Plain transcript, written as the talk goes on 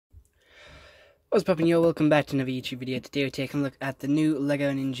What's poppin', yo? Welcome back to another YouTube video. Today we're taking a look at the new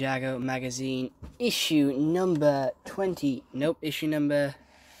LEGO Ninjago magazine, issue number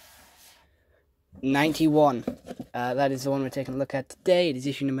 91. That is the one we're taking a look at today. It is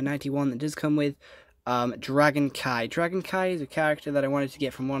issue number 91 that does come with Dragon Kai. Dragon Kai is a character that I wanted to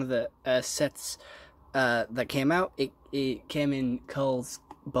get from one of the sets that came out. It came in Cole's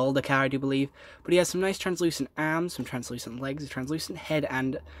Boulder Car, I do believe. But he has some nice translucent arms, some translucent legs, a translucent head,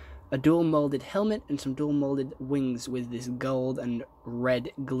 and a dual molded helmet and some dual molded wings with this gold and red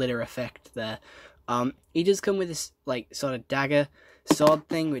glitter effect there. He does come with this like sort of dagger sword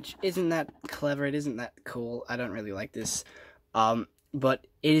thing, which isn't that clever. It isn't that cool. I don't really like this. But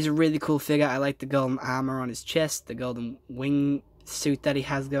it is a really cool figure. I like the golden armor on his chest, the golden wing suit that he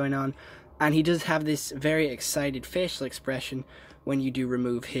has going on, and he does have this very excited facial expression when you do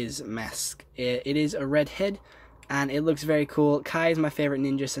remove his mask. It is a red head, and it looks very cool. Kai is my favorite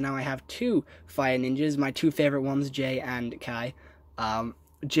ninja, so now I have two fire ninjas. My two favorite ones, Jay and Kai.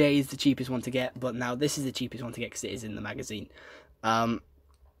 Jay is the cheapest one to get, but now this is the cheapest one to get because it is in the magazine.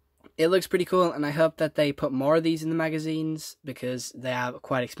 It looks pretty cool, and I hope that they put more of these in the magazines because they are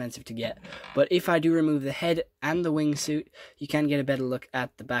quite expensive to get. But if I do remove the head and the wingsuit, you can get a better look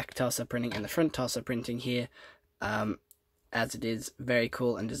at the back torso printing and the front torso printing here. As it is very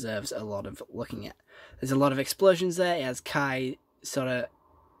cool and deserves a lot of looking at. There's a lot of explosions there. It has Kai sort of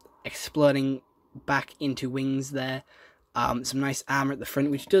exploding back into wings there. Some nice armor at the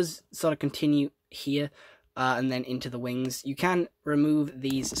front, which does sort of continue here and then into the wings. You can remove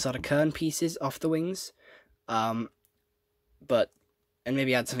these sort of cone pieces off the wings, and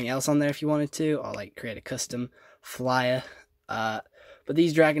maybe add something else on there if you wanted to, or like create a custom flyer. But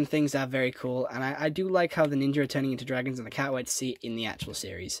these dragon things are very cool, and I do like how the ninja are turning into dragons, and I can't wait to see it in the actual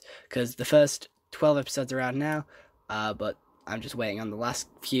series, because the first 12 episodes are out now, but I'm just waiting on the last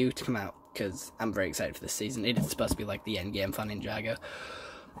few to come out, because I'm very excited for this season. It is supposed to be like the end game for Ninjago.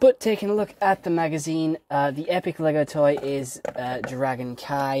 But taking a look at the magazine, the epic LEGO toy is Dragon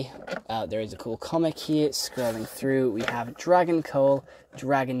Kai. There is a cool comic here, scrolling through. We have Dragon Cole,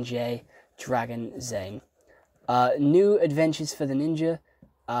 Dragon Jay, Dragon Zane. New adventures for the ninja.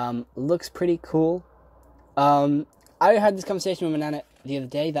 Looks pretty cool. I had this conversation with Manana the other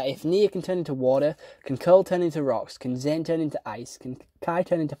day that if Nia can turn into water, can Cole turn into rocks, can Zane turn into ice, can Kai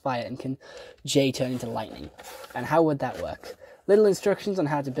turn into fire, and can Jay turn into lightning? And how would that work? Little instructions on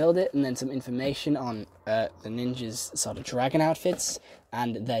how to build it, and then some information on the ninjas' sort of dragon outfits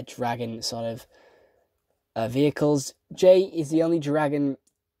and their dragon sort of vehicles. Jay is the only dragon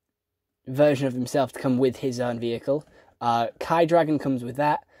version of himself to come with his own vehicle. Kai Dragon comes with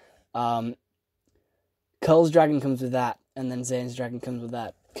that. Cole's Dragon comes with that, and then Zane's Dragon comes with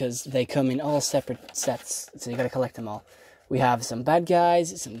that, because they come in all separate sets, so you gotta collect them all. We have some bad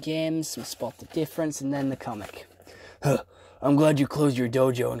guys, some games, some spot the difference, and then the comic. I'm glad you closed your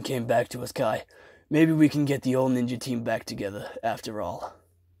dojo and came back to us, Kai. Maybe we can get the old ninja team back together, after all.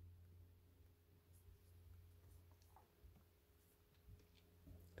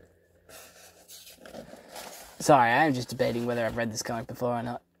 Sorry, I'm just debating whether I've read this comic before or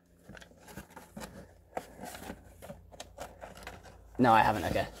not. No, I haven't,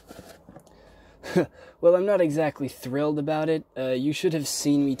 okay. Well, I'm not exactly thrilled about it. You should have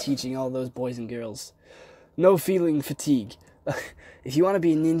seen me teaching all those boys and girls. No feeling fatigue. If you want to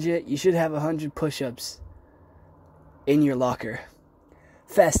be a ninja, you should have 100 push-ups in your locker.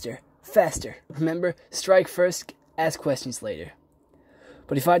 Faster, faster. Remember, strike first, ask questions later.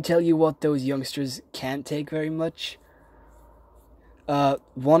 But if I tell you what those youngsters can't take very much,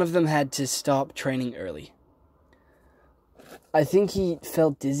 one of them had to stop training early. I think he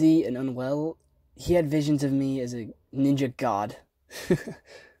felt dizzy and unwell. He had visions of me as a ninja god.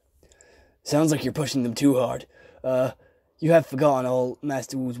 Sounds like you're pushing them too hard. You have forgotten all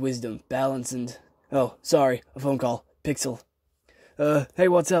Master Wu's wisdom, balance, and... Oh, sorry, a phone call. Pixel. Hey,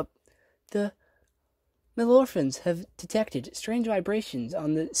 what's up? The Milorphans have detected strange vibrations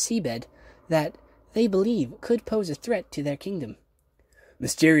on the seabed that they believe could pose a threat to their kingdom.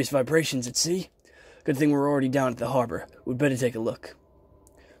 Mysterious vibrations at sea? Good thing we're already down at the harbor. We'd better take a look.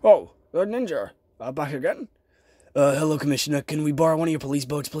 Oh, the ninja. Back again? Hello, Commissioner. Can we borrow one of your police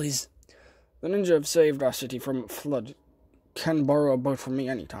boats, please? The ninja have saved our city from flood. Can borrow a boat from me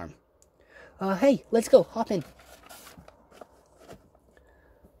anytime. Hey, let's go. Hop in.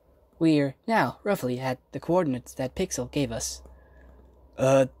 We're now roughly at the coordinates that Pixel gave us.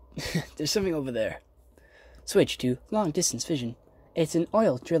 There's something over there. Switch to long-distance vision. It's an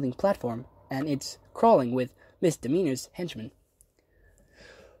oil drilling platform, and it's crawling with Misdemeanor's henchmen.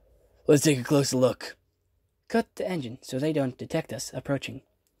 Let's take a closer look. Cut the engine so they don't detect us approaching.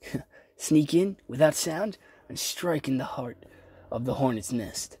 sneak in without sound, and strike in the heart of the hornet's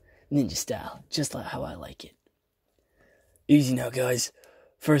nest, ninja style, just like how I like it. Easy now, guys.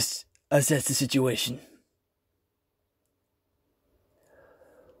 First, assess the situation.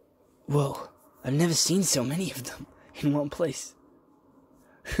 Whoa, I've never seen so many of them in one place.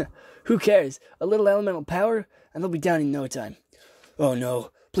 Who cares? A little elemental power, and they'll be down in no time. Oh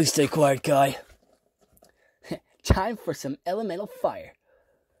no, please stay quiet, Kai. Time for some elemental fire.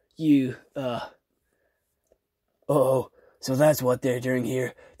 Oh, so that's what they're doing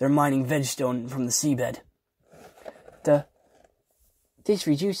here. They're mining veggestone from the seabed. This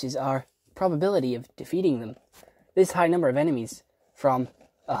reduces our probability of defeating them. This high number of enemies, from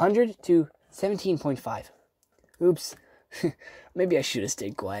 100 to 17.5. Oops. Maybe I should have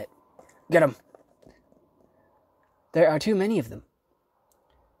stayed quiet. Get 'em. There are too many of them.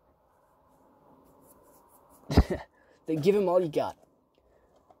 Then give him all you got.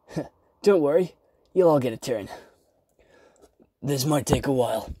 Don't worry, you'll all get a turn. This might take a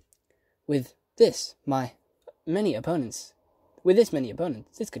while. With this many opponents,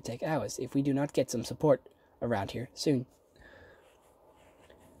 this could take hours if we do not get some support around here soon.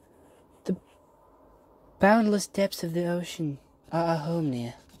 The boundless depths of the ocean are our home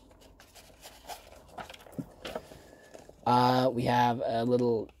near. We have a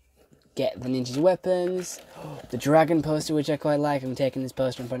little get the ninja's weapons, the dragon poster, which I quite like. I'm taking this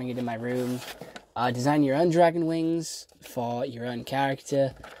poster and putting it in my room. Design your own dragon wings for your own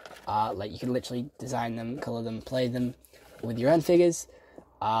character. Like you can literally design them, color them, play them with your own figures.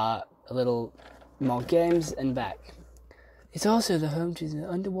 A little more games and back. It's also the home to the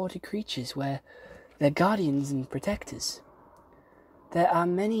underwater creatures where they're guardians and protectors. There are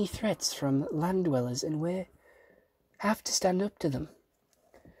many threats from land dwellers and we have to stand up to them.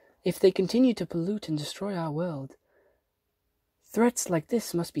 If they continue to pollute and destroy our world, threats like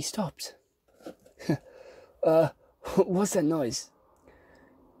this must be stopped. What's that noise?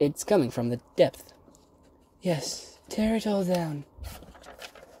 It's coming from the depth. Yes, tear it all down.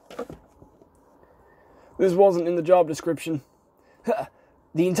 This wasn't in the job description.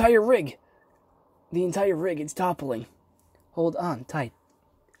 The entire rig, it's toppling. Hold on tight.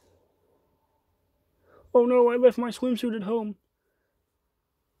 Oh no, I left my swimsuit at home.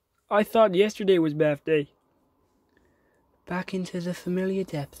 I thought yesterday was bath day. Back into the familiar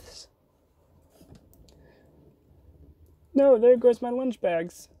depths. No, there goes my lunch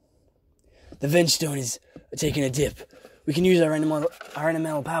bags. The vengestone is taking a dip. We can use our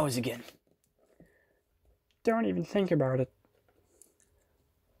elemental powers again. Don't even think about it.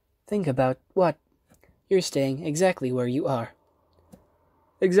 Think about what? You're staying exactly where you are.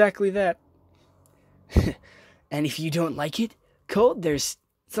 Exactly that. And if you don't like it cold, there's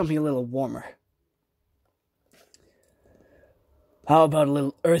something a little warmer. How about a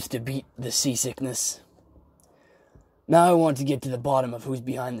little earth to beat the seasickness? Now I want to get to the bottom of who's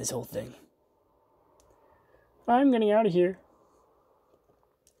behind this whole thing. I'm getting out of here.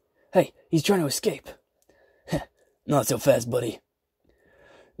 Hey, he's trying to escape. Not so fast, buddy.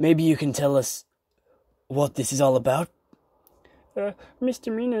 Maybe you can tell us what this is all about?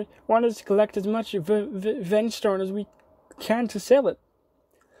 Mr. Mina wanted us to collect as much vengestone as we can to sell it.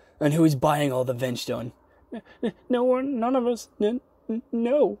 And who is buying all the vengestone? No one, none of us,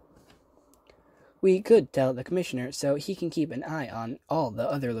 no. We could tell the commissioner so he can keep an eye on all the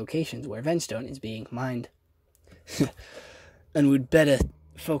other locations where vengestone is being mined. And we'd better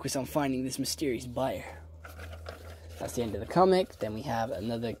focus on finding this mysterious buyer. That's the end of the comic. Then we have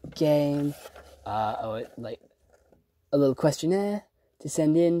another game. Like a little questionnaire to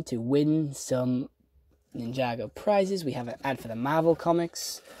send in to win some Ninjago prizes. We have an ad for the Marvel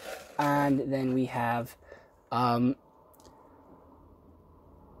comics. And then we have a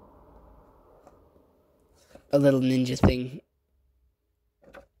little ninja thing.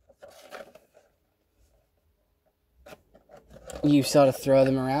 You sort of throw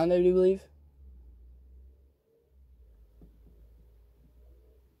them around, I do believe.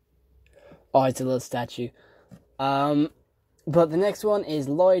 Oh, it's a little statue. But the next one is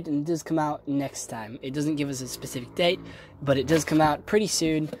Lloyd, and it does come out next time. It doesn't give us a specific date, but it does come out pretty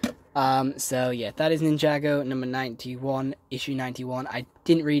soon. So yeah, that is Ninjago number 91, issue 91. I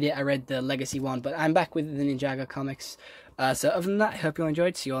didn't read it, I read the Legacy one, but I'm back with the Ninjago comics. So other than that, I hope you all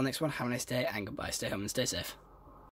enjoyed. See you all next one. Have a nice day, and goodbye. Stay home and stay safe.